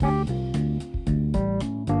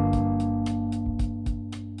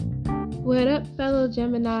What up, fellow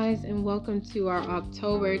Geminis, and welcome to our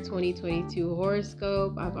October 2022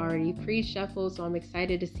 horoscope. I've already pre-shuffled, so I'm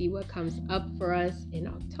excited to see what comes up for us in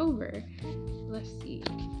October. Let's see.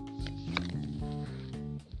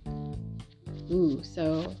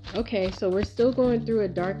 So we're still going through a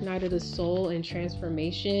dark night of the soul and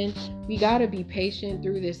transformation. We got to be patient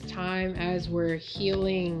through this time as we're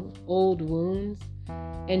healing old wounds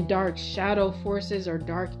and dark shadow forces or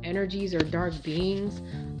dark energies or dark beings.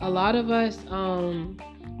 A lot of us,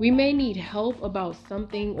 we may need help about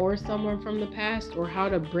something or someone from the past, or how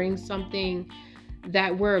to bring something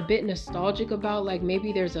that we're a bit nostalgic about. Like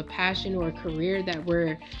maybe there's a passion or a career that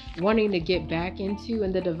we're wanting to get back into,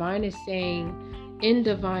 and the divine is saying in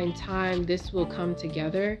divine time this will come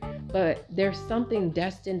together. But there's something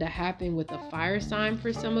destined to happen with a fire sign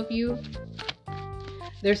for some of you.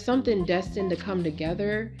 There's something destined to come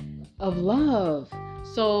together of love.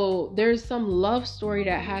 So there's some love story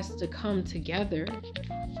that has to come together.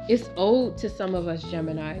 It's owed to some of us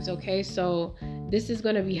Geminis, okay? So this is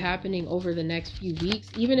going to be happening over the next few weeks,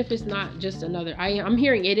 even if it's not just another, I'm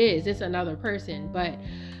hearing it's another person, but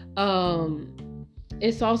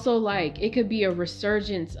it's also like it could be a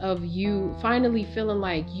resurgence of you finally feeling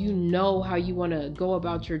like you know how you want to go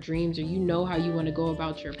about your dreams, or you know how you want to go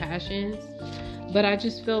about your passions. But I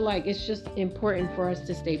just feel like it's just important for us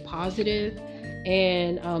to stay positive.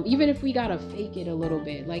 And even if we gotta fake it a little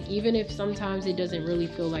bit, like even if sometimes it doesn't really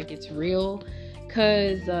feel like it's real,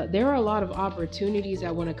 because there are a lot of opportunities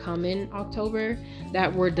that want to come in October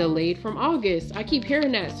that were delayed from August. I keep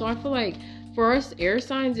hearing that. So I feel like for us air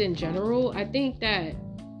signs in general, I think that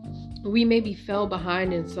we maybe fell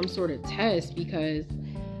behind in some sort of test because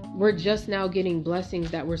we're just now getting blessings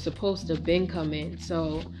that were supposed to have been coming.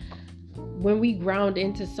 So when we ground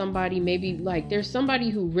into somebody, maybe like there's somebody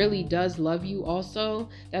who really does love you also.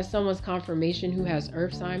 That's someone's confirmation who has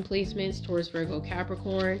earth sign placements, Taurus, Virgo,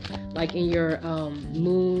 Capricorn, like in your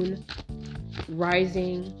moon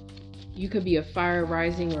rising. You could be a fire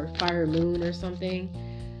rising or fire moon or something.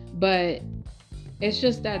 But it's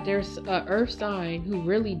just that there's a earth sign who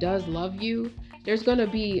really does love you. There's going to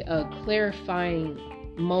be a clarifying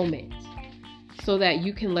moment, so that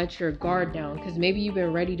you can let your guard down, because maybe you've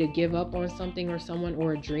been ready to give up on something or someone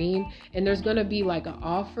or a dream, and there's going to be like an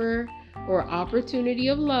offer or opportunity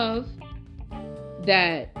of love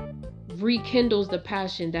that rekindles the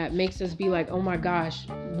passion, that makes us be like, oh my gosh,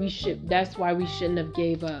 that's why we shouldn't have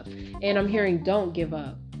gave up. And I'm hearing don't give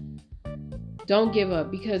up,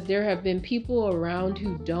 because there have been people around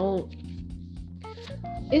who don't.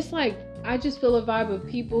 It's like I just feel a vibe of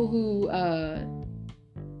people who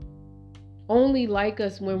only like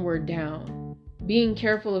us when we're down. Being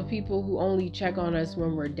careful of people who only check on us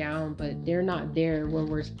when we're down, but they're not there when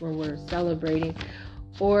we're celebrating.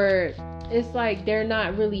 Or it's like they're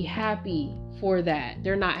not really happy for that.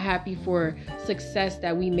 They're not happy for success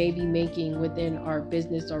that we may be making within our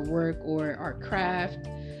business or work or our craft,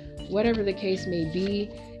 whatever the case may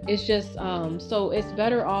be. It's just so it's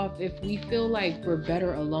better off if we feel like we're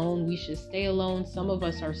better alone, we should stay alone. Some of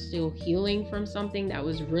us are still healing from something that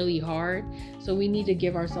was really hard, so we need to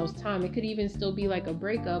give ourselves time. It could even still be like a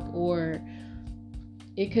breakup, or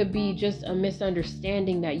it could be just a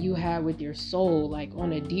misunderstanding that you had with your soul, like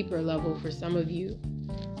on a deeper level for some of you.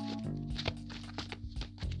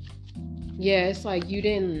 Yeah, it's like you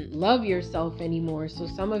didn't love yourself anymore. So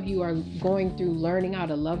some of you are going through learning how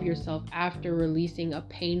to love yourself after releasing a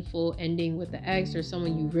painful ending with the ex, or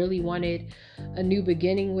someone you really wanted a new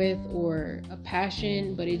beginning with, or a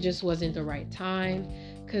passion, but it just wasn't the right time.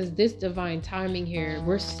 Because this divine timing here,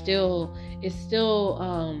 it's still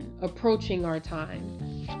approaching our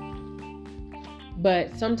time.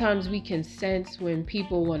 But sometimes we can sense when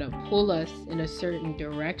people want to pull us in a certain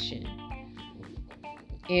direction.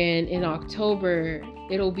 And in October,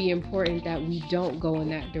 it'll be important that we don't go in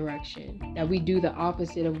that direction, that we do the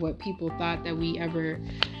opposite of what people thought that we ever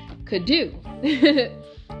could do.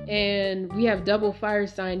 And we have double fire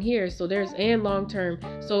sign here, so and long term.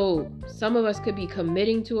 So some of us could be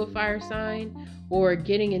committing to a fire sign, or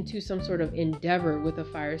getting into some sort of endeavor with a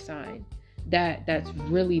fire sign that's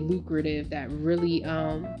really lucrative, that really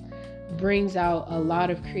brings out a lot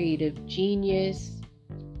of creative genius.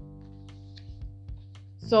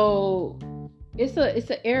 So it's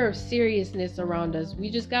an air of seriousness around us. We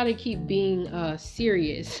just got to keep being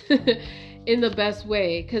serious in the best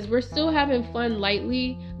way, because we're still having fun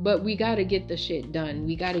lightly, but we got to get the shit done.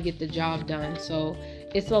 We got to get the job done. So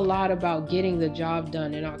it's a lot about getting the job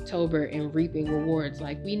done in October and reaping rewards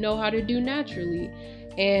like we know how to do naturally.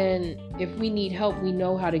 And if we need help, we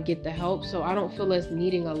know how to get the help. So I don't feel us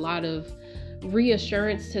needing a lot of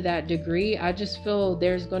reassurance to that degree. I just feel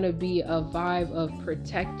there's going to be a vibe of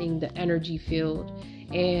protecting the energy field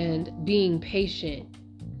and being patient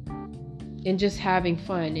and just having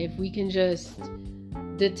fun. If we can just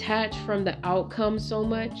detach from the outcome so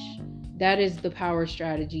much, that is the power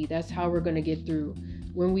strategy. That's how we're going to get through.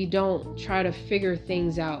 When we don't try to figure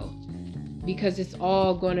things out, because it's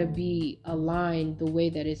all going to be aligned the way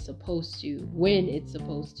that it's supposed to, when it's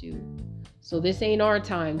supposed to. So this ain't our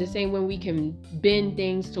time. This ain't when we can bend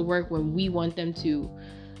things to work when we want them to.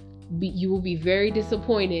 You will be very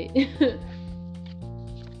disappointed.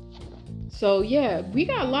 So yeah, we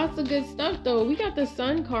got lots of good stuff though. We got the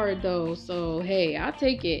Sun card though. So hey, I'll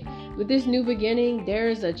take it. With this new beginning,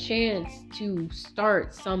 there's a chance to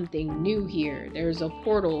start something new here. There's a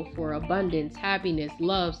portal for abundance, happiness,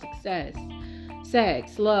 love, success,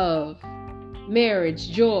 sex, love, marriage,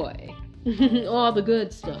 joy, all the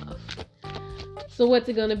good stuff. So what's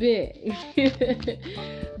it gonna be?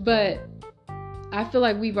 But I feel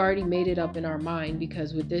like we've already made it up in our mind,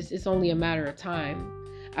 because with this, it's only a matter of time.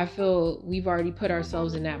 I feel we've already put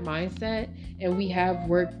ourselves in that mindset, and we have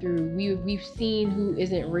worked through, we've seen who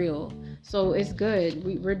isn't real. So it's good.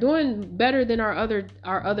 We're doing better than our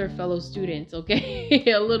other fellow students,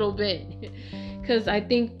 okay? A little bit. Because I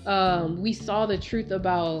think we saw the truth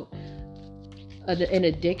about an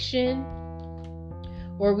addiction,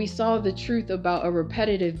 or we saw the truth about a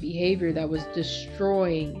repetitive behavior that was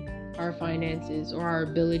destroying our finances or our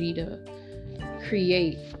ability to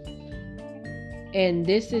create. And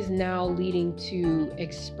this is now leading to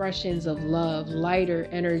expressions of love, lighter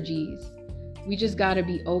energies. We just got to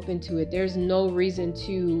be open to it. There's no reason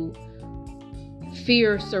to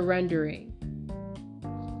fear surrendering.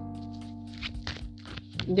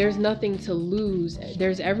 There's nothing to lose.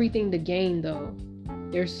 There's everything to gain, though.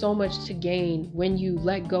 There's so much to gain when you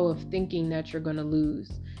let go of thinking that you're going to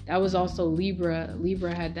lose. That was also Libra.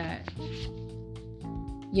 Libra had that.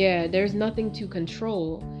 Yeah, there's nothing to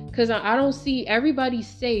control. Because I don't see, everybody's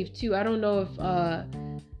safe too. I don't know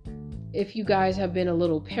if you guys have been a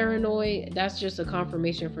little paranoid. That's just a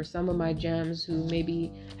confirmation for some of my gems who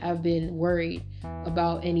maybe have been worried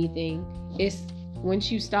about anything. It's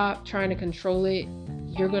once you stop trying to control it,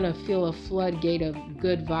 you're going to feel a floodgate of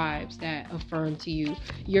good vibes that affirm to you.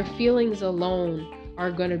 Your feelings alone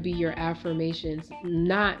are going to be your affirmations,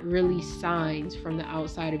 not really signs from the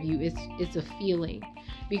outside of you. It's a feeling.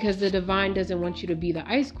 Because the divine doesn't want you to be the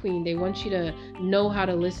ice queen. They want you to know how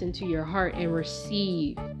to listen to your heart and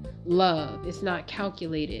receive love. It's not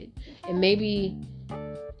calculated. And maybe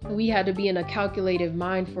we had to be in a calculative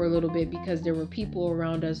mind for a little bit because there were people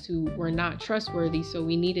around us who were not trustworthy. So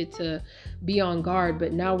we needed to be on guard,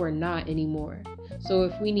 but now we're not anymore. So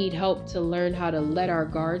if we need help to learn how to let our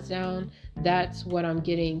guards down, that's what I'm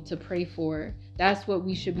getting to pray for. That's what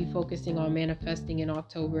we should be focusing on manifesting in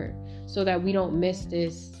October, so that we don't miss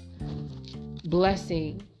this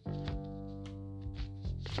blessing.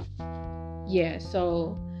 Yeah,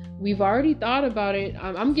 so we've already thought about it.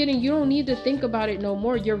 I'm getting, you don't need to think about it no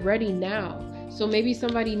more. You're ready now. So maybe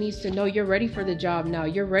somebody needs to know you're ready for the job now.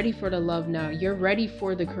 You're ready for the love now. You're ready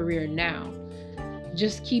for the career now.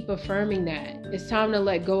 Just keep affirming that. It's time to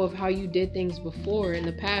let go of how you did things before in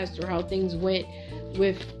the past, or how things went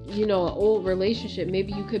with, an old relationship.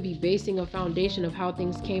 Maybe you could be basing a foundation of how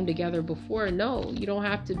things came together before. No, you don't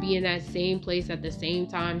have to be in that same place at the same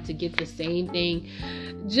time to get the same thing.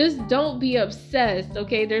 Just don't be obsessed,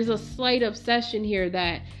 okay? There's a slight obsession here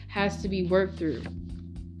that has to be worked through.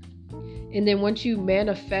 And then once you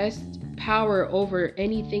manifest power over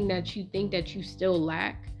anything that you think that you still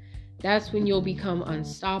lack, that's when you'll become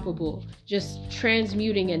unstoppable. Just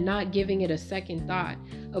transmuting and not giving it a second thought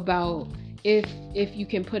about if you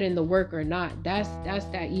can put in the work or not. That's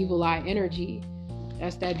that evil eye energy.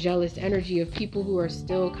 That's that jealous energy of people who are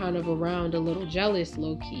still kind of around, a little jealous,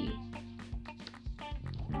 low key.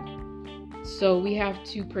 So we have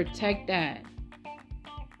to protect that.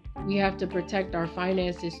 We have to protect our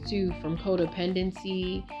finances too, from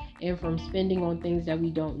codependency and from spending on things that we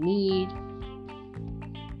don't need.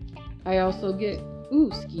 I also get,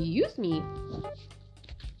 excuse me.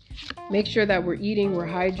 Make sure that we're eating, we're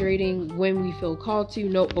hydrating when we feel called to.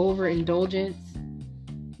 No overindulgence.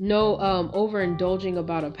 No overindulging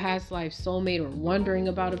about a past life soulmate or wondering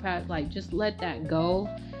about a past life. Just let that go.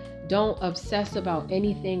 Don't obsess about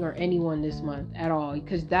anything or anyone this month at all,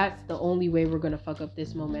 because that's the only way we're going to fuck up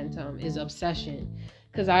this momentum, is obsession.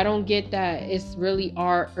 Because I don't get that it's really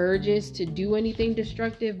our urges to do anything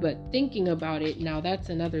destructive, but thinking about it, now that's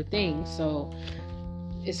another thing. So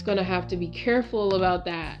it's going to have to be careful about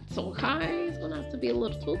that. So, okay, it's going to have to be a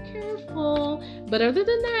little careful. But other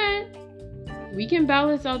than that, We can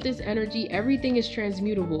balance out this energy. Everything is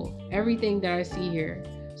transmutable. Everything that I see here.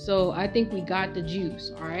 So I think we got the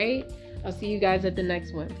juice. All right. I'll see you guys at the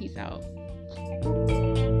next one. Peace out.